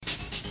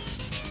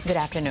Good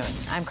afternoon.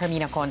 I'm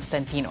Carmina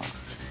Constantino.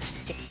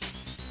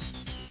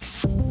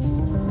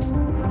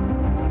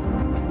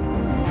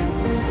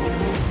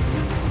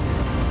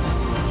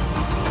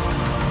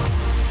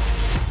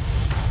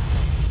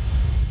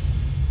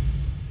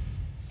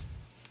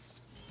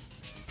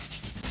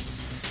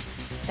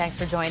 Thanks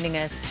for joining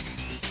us.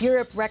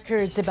 Europe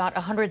records about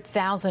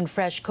 100,000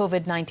 fresh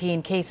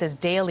COVID-19 cases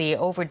daily,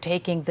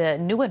 overtaking the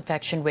new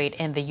infection rate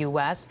in the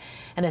U.S.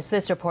 And as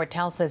this report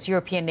tells us,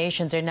 European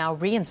nations are now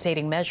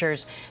reinstating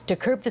measures to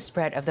curb the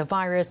spread of the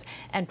virus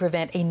and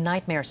prevent a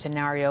nightmare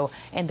scenario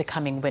in the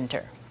coming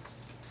winter.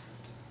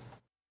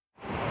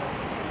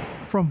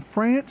 From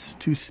France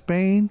to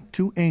Spain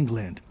to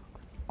England,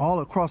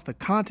 all across the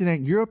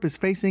continent, Europe is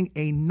facing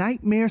a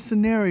nightmare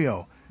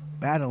scenario,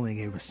 battling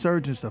a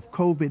resurgence of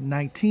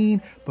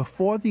COVID-19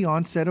 before the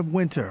onset of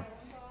winter.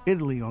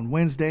 Italy on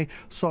Wednesday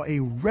saw a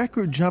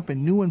record jump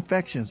in new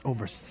infections,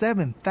 over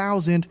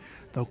 7,000,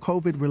 though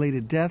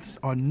COVID-related deaths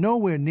are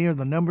nowhere near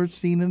the numbers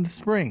seen in the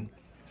spring.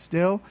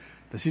 Still,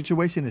 the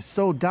situation is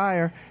so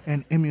dire,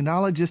 an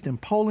immunologist in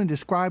Poland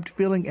described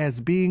feeling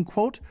as being,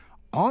 quote,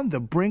 on the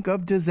brink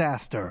of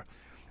disaster.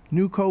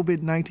 New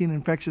COVID-19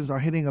 infections are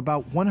hitting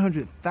about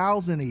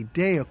 100,000 a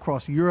day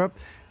across Europe.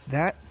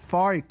 That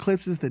far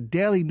eclipses the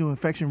daily new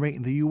infection rate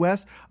in the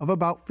U.S. of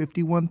about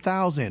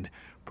 51,000.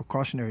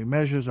 Precautionary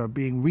measures are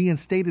being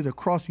reinstated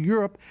across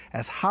Europe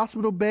as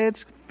hospital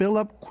beds fill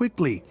up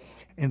quickly.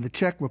 In the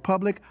Czech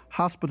Republic,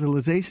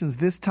 hospitalizations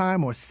this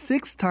time are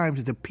 6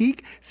 times the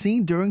peak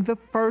seen during the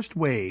first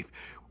wave.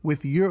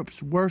 With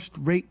Europe's worst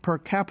rate per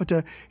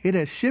capita, it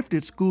has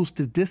shifted schools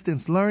to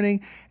distance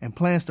learning and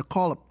plans to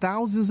call up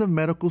thousands of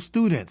medical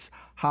students.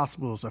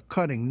 Hospitals are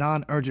cutting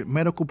non-urgent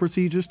medical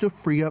procedures to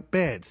free up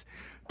beds.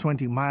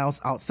 20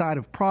 miles outside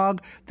of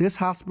Prague, this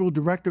hospital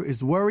director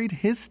is worried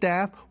his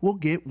staff will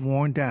get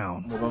worn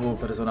down.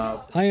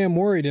 I am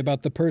worried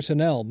about the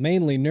personnel,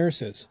 mainly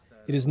nurses.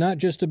 It is not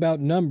just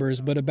about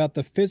numbers, but about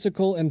the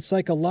physical and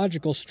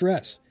psychological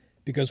stress,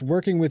 because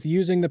working with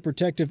using the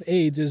protective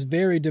aids is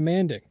very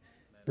demanding.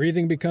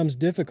 Breathing becomes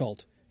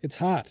difficult. It's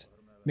hot.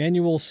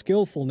 Manual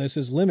skillfulness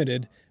is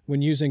limited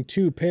when using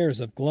 2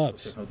 pairs of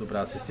gloves.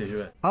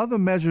 Other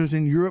measures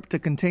in Europe to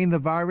contain the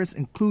virus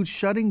include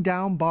shutting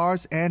down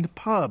bars and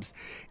pubs.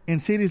 In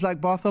cities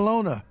like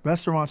Barcelona,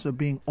 restaurants are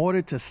being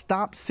ordered to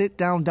stop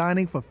sit-down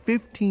dining for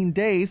 15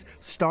 days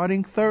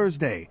starting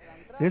Thursday.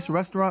 This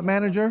restaurant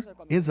manager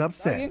is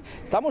upset.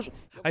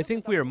 I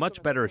think we are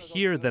much better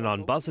here than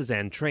on buses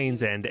and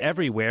trains and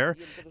everywhere.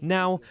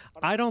 Now,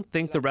 I don't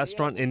think the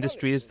restaurant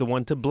industry is the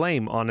one to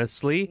blame,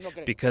 honestly,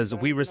 because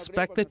we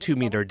respect the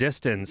 2-meter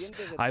distance.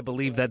 I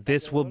believe that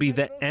this will be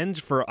the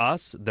end for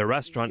us. The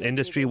restaurant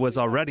industry was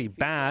already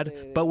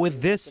bad, but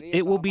with this,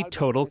 it will be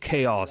total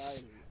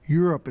chaos.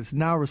 Europe is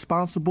now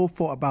responsible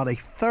for about a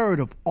third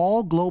of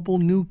all global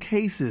new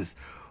cases,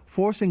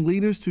 forcing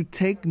leaders to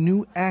take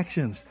new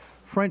actions.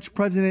 French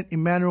President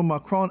Emmanuel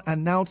Macron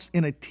announced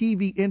in a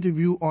TV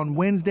interview on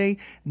Wednesday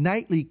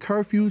nightly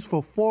curfews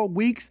for 4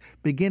 weeks,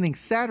 beginning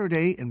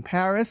Saturday in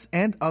Paris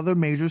and other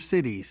major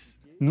cities.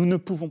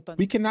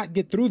 We cannot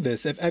get through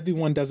this if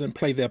everyone doesn't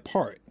play their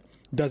part,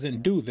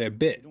 doesn't do their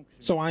bit.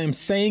 So I am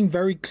saying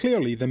very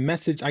clearly the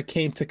message I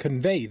came to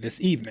convey this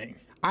evening.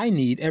 I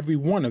need every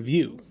one of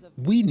you.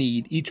 We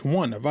need each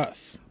one of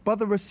us. But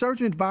the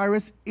resurgent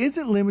virus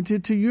isn't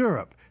limited to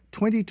Europe.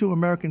 22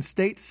 American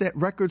states set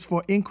records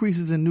for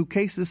increases in new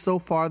cases so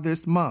far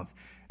this month.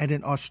 And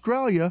in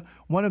Australia,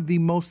 one of the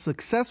most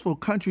successful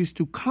countries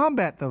to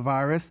combat the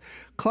virus,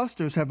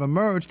 clusters have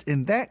emerged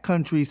in that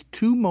country's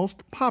 2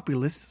 most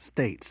populous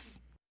states.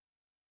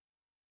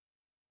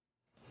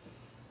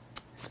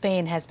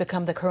 Spain has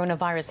become the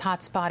coronavirus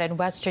hotspot in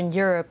Western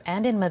Europe,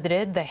 and in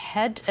Madrid, the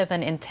head of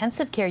an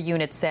intensive care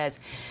unit says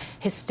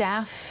his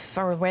staff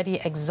are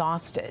already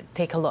exhausted.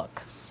 Take a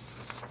look.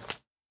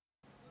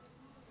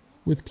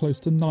 With close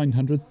to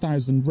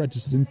 900,000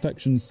 registered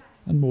infections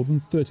and more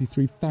than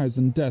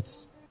 33,000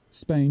 deaths,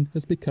 Spain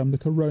has become the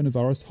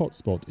coronavirus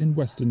hotspot in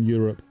Western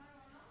Europe.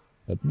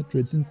 At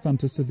Madrid's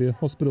Infanta Sevilla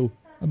Hospital,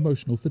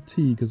 emotional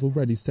fatigue has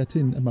already set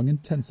in among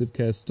intensive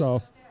care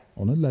staff,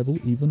 on a level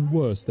even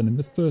worse than in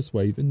the first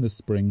wave in the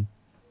spring.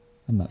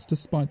 And that's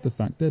despite the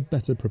fact they're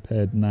better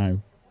prepared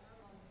now.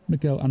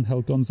 Miguel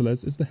Angel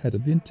Gonzalez is the head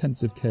of the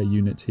intensive care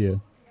unit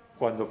here.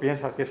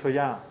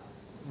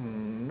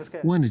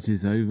 When it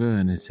is over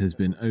and it has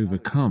been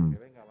overcome,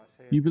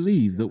 you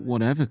believe that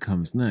whatever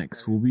comes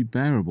next will be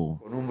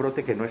bearable.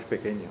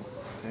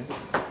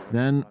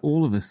 Then,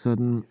 all of a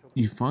sudden,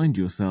 you find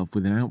yourself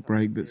with an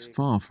outbreak that's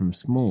far from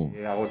small.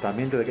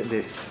 That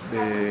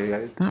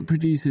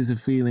produces a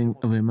feeling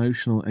of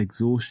emotional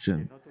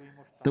exhaustion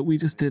that we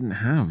just didn't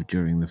have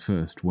during the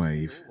first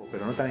wave.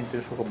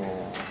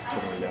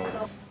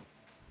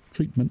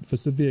 Treatment for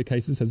severe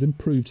cases has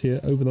improved here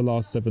over the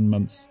last 7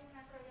 months,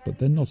 but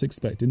they're not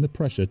expecting the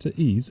pressure to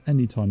ease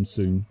anytime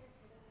soon.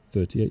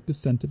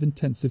 38% of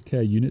intensive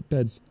care unit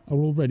beds are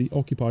already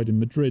occupied in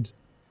Madrid.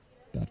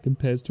 That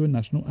compares to a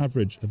national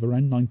average of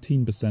around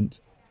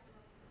 19%.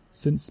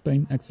 Since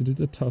Spain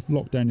exited a tough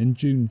lockdown in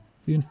June,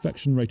 the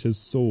infection rate has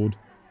soared,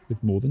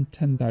 with more than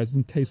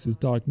 10,000 cases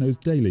diagnosed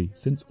daily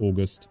since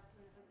August.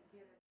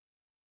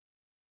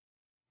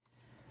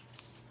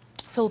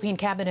 Philippine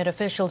cabinet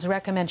officials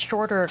recommend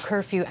shorter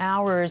curfew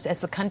hours as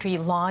the country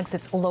logs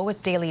its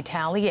lowest daily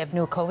tally of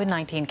new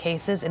COVID-19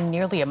 cases in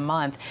nearly a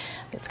month.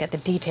 Let's get the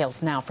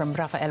details now from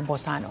Rafael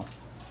Bosano.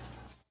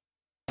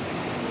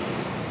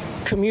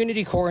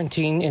 Community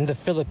quarantine in the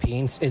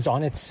Philippines is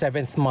on its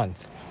 7th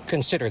month,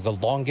 considered the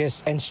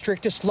longest and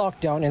strictest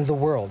lockdown in the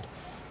world.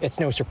 It's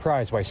no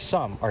surprise why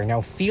some are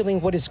now feeling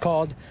what is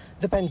called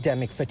the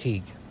pandemic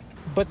fatigue.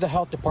 But the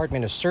health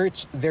department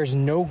asserts there's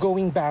no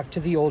going back to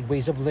the old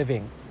ways of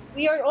living.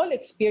 We are all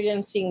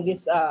experiencing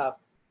this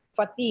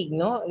fatigue,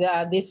 no?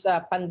 This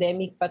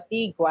pandemic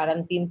fatigue,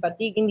 quarantine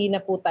fatigue. Hindi na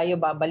po tayo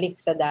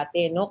babalik sa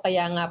dati, no?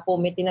 Kaya nga po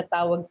may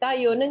tinatawag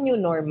tayo na new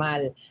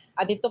normal.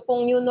 At ito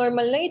pong new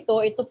normal na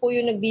ito po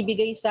yung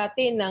nagbibigay sa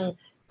atin ng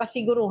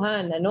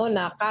kasiguruhan, ano,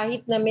 na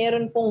kahit na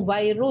meron pong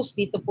virus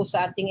dito po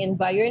sa ating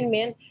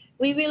environment,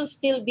 we will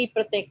still be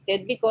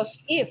protected because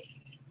if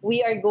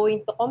we are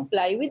going to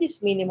comply with these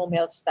minimum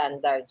health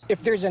standards.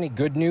 If there's any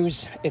good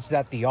news, it's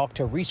that the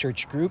Octa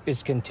Research Group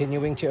is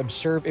continuing to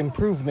observe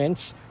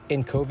improvements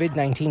in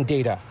COVID-19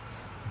 data.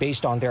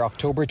 Based on their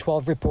October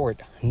 12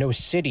 report, no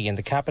city in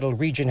the capital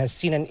region has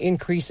seen an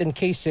increase in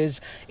cases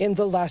in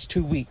the last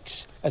 2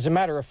 weeks. As a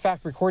matter of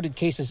fact, recorded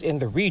cases in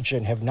the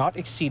region have not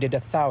exceeded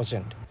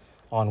 1,000.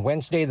 On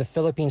Wednesday, the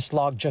Philippines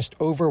logged just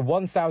over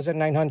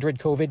 1,900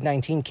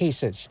 COVID-19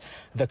 cases,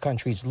 the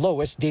country's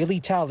lowest daily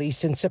tally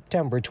since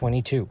September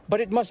 22.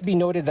 But it must be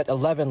noted that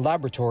 11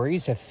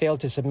 laboratories have failed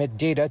to submit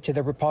data to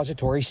the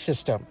repository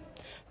system.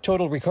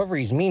 Total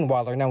recoveries,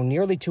 meanwhile, are now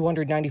nearly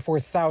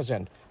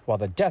 294,000, while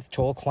the death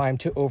toll climbed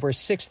to over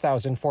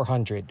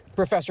 6,400.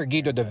 Professor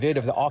Guido David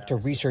of the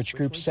Octa Research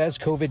Group says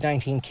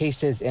COVID-19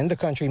 cases in the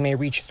country may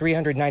reach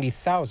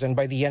 390,000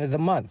 by the end of the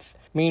month.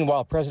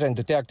 Meanwhile, President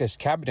Duterte's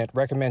cabinet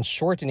recommends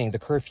shortening the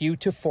curfew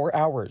to 4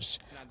 hours.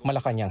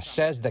 Malacanang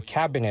says the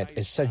cabinet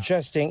is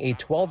suggesting a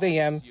 12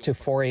 a.m. to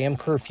 4 a.m.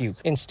 curfew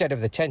instead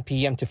of the 10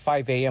 p.m. to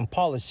 5 a.m.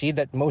 policy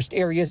that most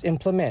areas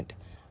implement.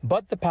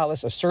 But the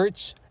palace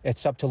asserts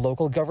it's up to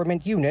local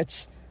government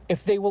units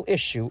if they will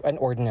issue an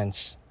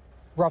ordinance.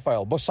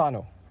 Rafael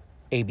Bosano,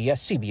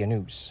 ABS-CBN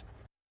News.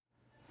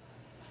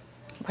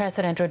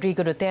 President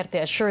Rodrigo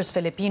Duterte assures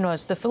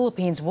Filipinos the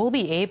Philippines will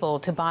be able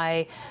to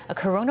buy a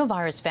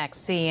coronavirus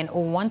vaccine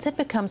once it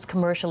becomes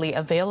commercially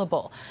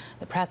available.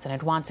 The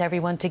president wants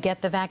everyone to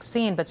get the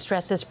vaccine, but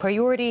stresses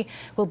priority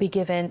will be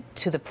given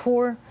to the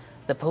poor,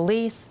 the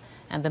police,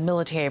 and the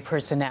military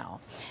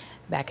personnel.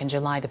 Back in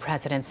July, the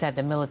president said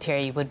the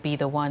military would be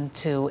the one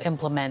to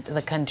implement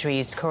the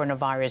country's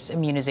coronavirus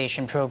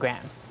immunization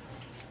program.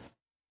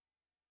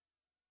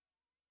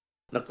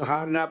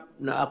 Nakahanap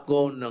na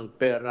ako ng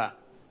pera.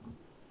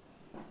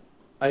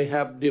 I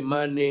have the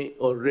money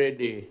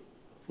already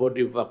for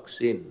the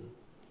vaccine.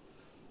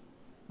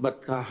 But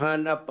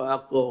kahanap pa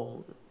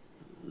ako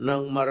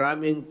ng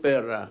maraming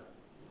pera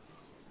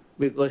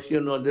because,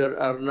 there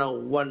are now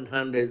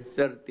 130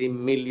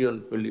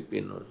 million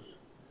Filipinos.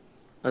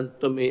 And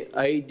to me,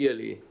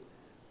 ideally,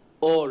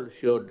 all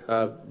should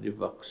have the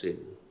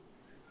vaccine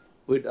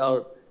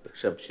without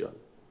exception.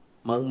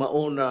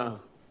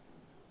 Mauna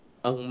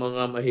ang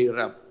mga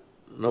mahirap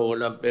na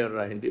walang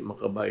pera, hindi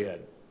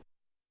makabayad.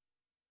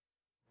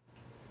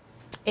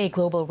 A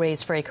global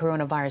race for a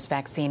coronavirus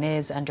vaccine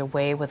is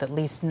underway with at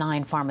least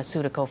 9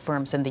 pharmaceutical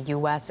firms in the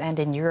U.S. and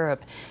in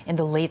Europe in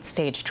the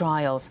late-stage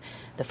trials.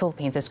 The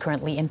Philippines is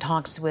currently in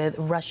talks with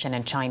Russian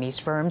and Chinese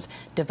firms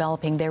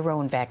developing their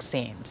own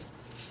vaccines.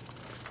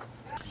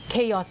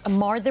 Chaos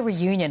marred the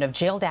reunion of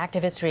jailed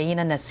activist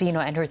Reyna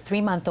Nasino and her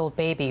 3-month-old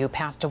baby who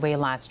passed away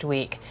last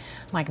week.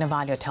 Mike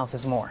Navalio tells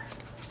us more.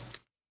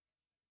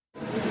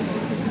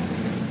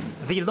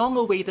 The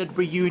long-awaited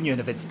reunion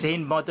of a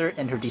detained mother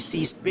and her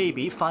deceased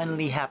baby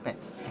finally happened.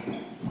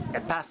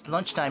 At past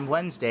lunchtime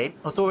Wednesday,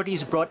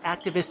 authorities brought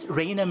activist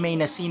Reyna May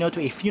Nasino to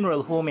a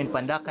funeral home in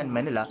Pandacan,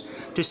 Manila,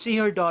 to see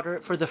her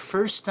daughter for the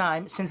first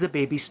time since the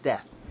baby's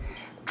death.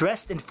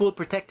 Dressed in full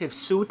protective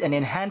suit and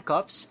in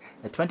handcuffs,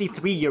 the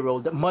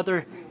 23-year-old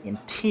mother in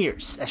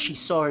tears as she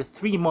saw her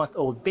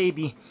 3-month-old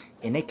baby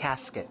in a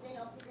casket.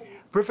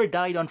 River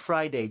died on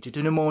Friday due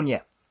to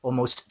pneumonia,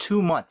 almost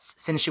 2 months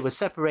since she was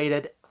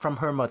separated from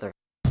her mother.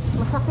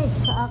 Masakit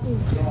sa akin.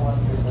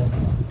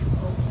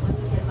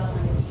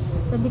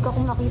 Sabi ko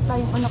kung nakita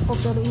yung anak ko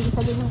pero hindi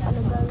sa ganyang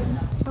kalagayan.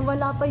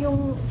 Nawala pa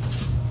yung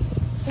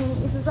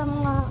isa sa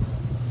mga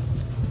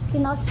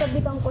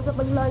kinasabihan ko sa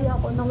paglaya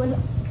ko, nawala.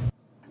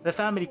 The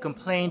family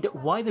complained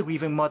why the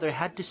grieving mother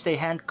had to stay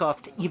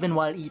handcuffed even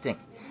while eating.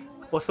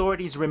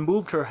 Authorities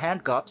removed her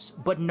handcuffs,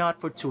 but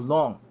not for too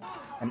long.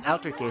 An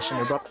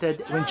altercation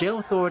erupted when jail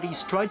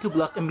authorities tried to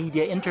block a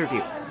media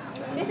interview.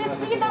 This is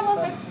freedom of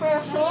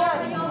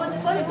expression.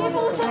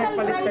 Constitutional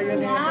right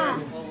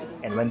na.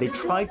 And when they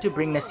tried to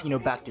bring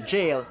Nasino back to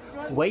jail,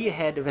 way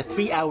ahead of a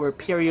 3-hour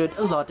period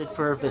allotted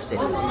for her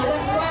visit.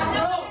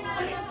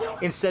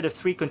 Instead of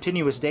 3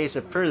 continuous days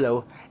of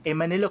furlough, a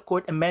Manila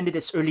court amended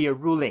its earlier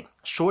ruling,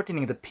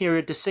 shortening the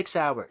period to 6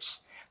 hours.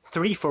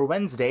 3 for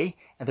Wednesday,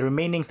 and the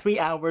remaining 3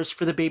 hours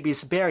for the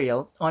baby's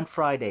burial on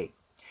Friday.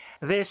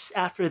 This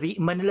after the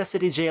Manila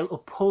City Jail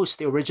opposed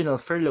the original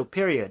furlough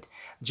period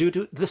due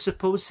to the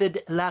supposed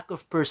lack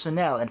of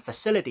personnel and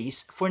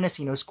facilities for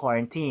Nasino's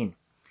quarantine.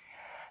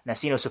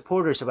 Nasino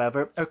supporters,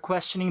 however, are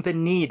questioning the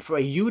need for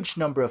a huge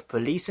number of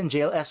police and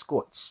jail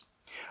escorts.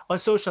 On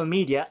social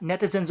media,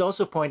 netizens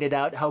also pointed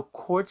out how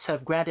courts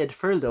have granted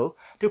furlough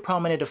to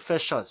prominent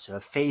officials who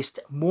have faced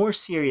more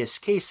serious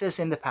cases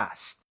in the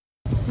past.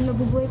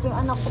 Nabubuhay ko yung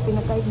anak ko,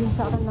 pinagkait din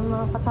sa akin ng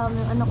mga kasama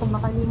yung anak ko,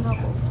 makalinga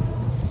ko.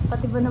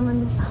 Pati ba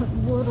naman sa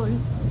burol,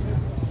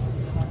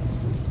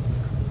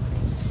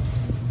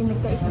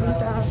 pinagkait din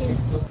sa akin.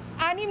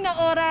 6 na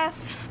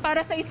oras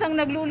para sa isang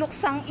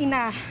nagluluksang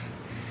ina.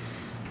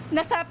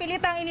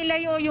 Nasapilitang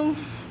inilayo yung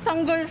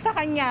sanggol sa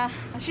kanya.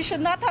 She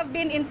should not have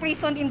been in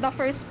prison in the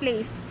first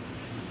place.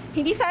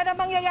 Hindi sana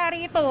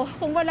mangyayari ito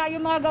kung wala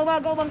yung mga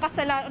gawa-gawang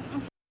kasalanan.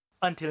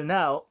 Until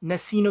now,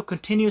 Nasino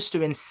continues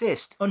to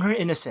insist on her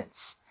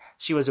innocence.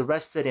 She was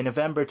arrested in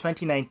November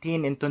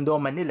 2019 in Tondo,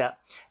 Manila,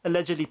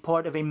 allegedly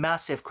part of a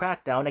massive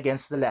crackdown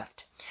against the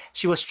left.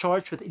 She was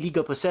charged with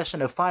illegal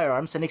possession of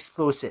firearms and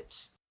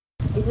explosives.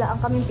 Bigla ang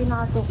kaming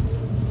pinasok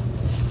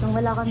nang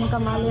wala kaming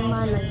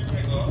kamalay-malay.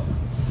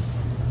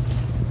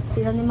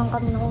 Tinaniman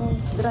kami ng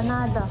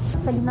granada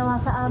sa ginawa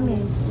sa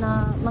amin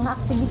na mga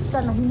aktivista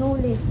na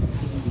hinuli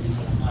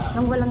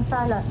ng walang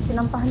sala,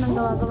 sinampahan ng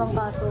gawa-gawang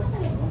kaso.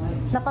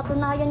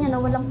 Napatunayan niya na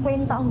walang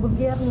kwenta ang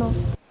gobyerno.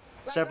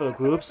 Several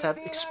groups have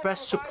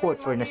expressed support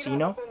for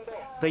Nasino.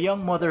 The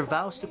young mother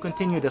vows to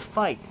continue the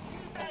fight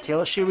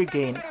until she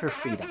regains her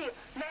freedom.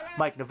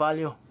 Mike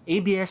Navalio,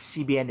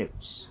 ABS-CBN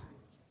News.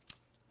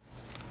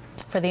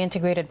 For the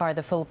Integrated Bar of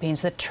the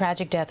Philippines, the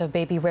tragic death of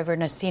baby River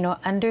Nasino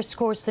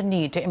underscores the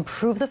need to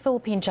improve the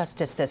Philippine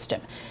justice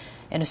system.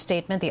 In a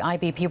statement, the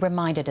IBP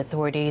reminded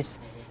authorities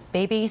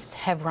babies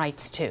have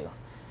rights too.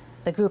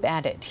 The group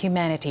added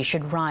humanity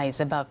should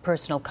rise above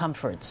personal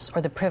comforts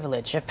or the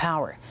privilege of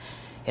power.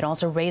 It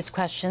also raised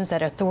questions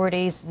that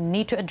authorities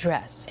need to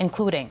address,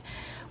 including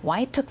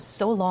why it took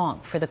so long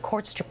for the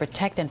courts to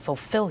protect and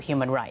fulfill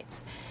human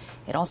rights.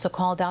 It also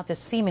called out the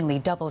seemingly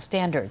double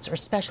standards or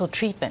special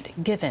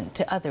treatment given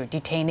to other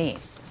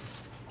detainees.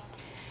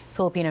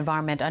 Philippine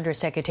Environment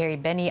Undersecretary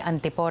Benny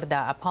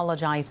Antiporda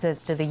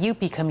apologizes to the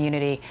UP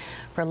community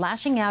for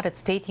lashing out at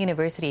State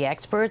University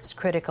experts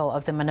critical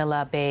of the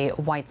Manila Bay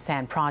White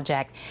Sand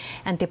Project.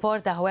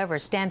 Antiporda, however,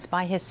 stands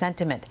by his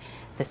sentiment.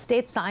 The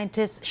state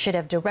scientists should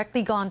have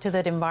directly gone to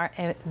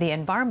the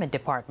Environment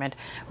Department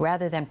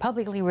rather than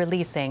publicly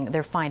releasing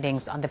their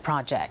findings on the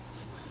project.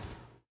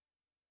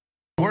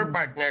 We're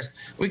partners.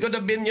 We could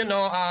have been,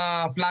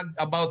 flagged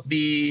about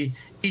the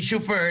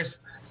issue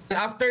first.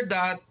 After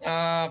that,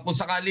 kung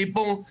sakali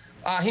pong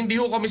hindi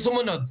ho kami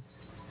sumunod,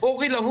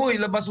 okay lang ho,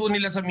 ilabas ho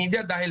nila sa media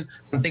dahil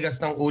ang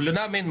tigas ng ulo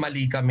namin,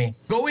 mali kami.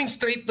 Going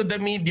straight to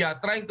the media,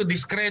 trying to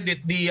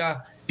discredit the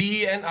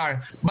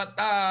DENR. But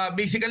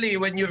basically,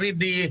 when you read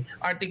the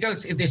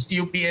articles, it is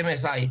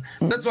UPMSI.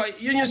 That's why,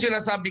 yun yung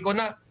sinasabi ko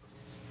na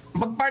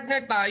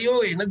magpartner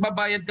tayo eh.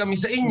 Nagbabayad kami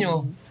sa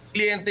inyo.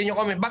 Kliyente nyo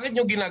kami. Bakit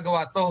nyo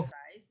ginagawa to?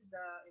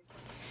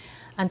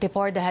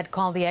 Antiporda had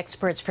called the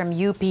experts from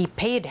UP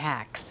paid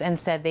hacks and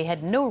said they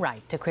had no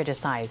right to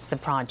criticize the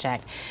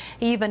project.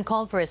 He even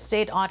called for a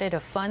state audit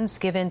of funds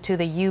given to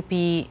the UP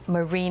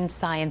Marine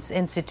Science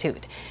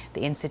Institute.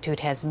 The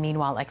institute has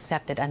meanwhile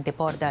accepted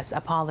Antiporda's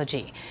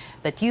apology.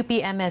 But UP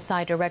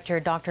MSI Director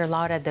Dr.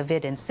 Laura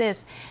David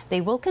insists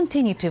they will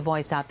continue to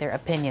voice out their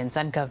opinions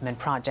on government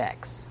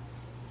projects.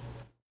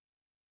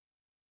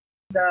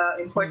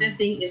 The important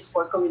thing is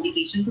for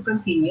communication to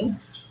continue.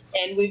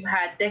 And we've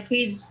had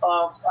decades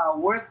of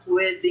work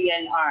with the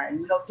DENR,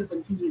 and we hope to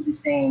continue the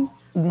same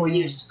for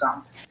years to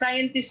come.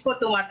 Scientists po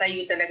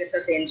tumatayo talaga sa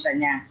siyensya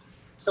niya.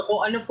 So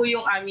kung ano po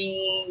yung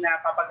aming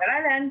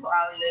napapag-aralan, kung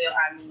ano yung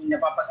aming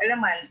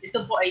napapag-alaman, ito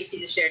po ay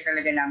sinishare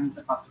talaga namin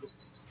sa public.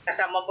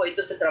 Kasama po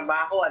ito sa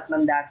trabaho at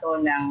mandato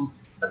ng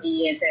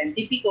pagiging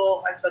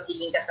scientifico at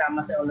pagiging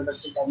kasama sa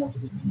Universidad ng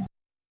Pilipinas.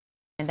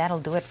 And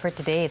that'll do it for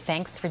today.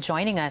 Thanks for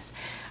joining us.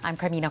 I'm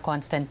Carmina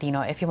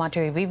Constantino. If you want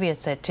to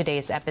revisit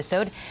today's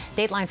episode,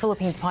 Dateline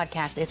Philippines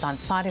podcast is on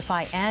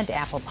Spotify and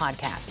Apple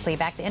Podcasts. Play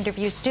back the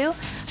interviews too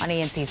on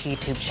ANC's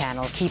YouTube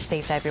channel. Keep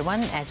safe,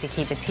 everyone, as you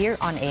keep it here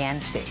on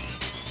ANC.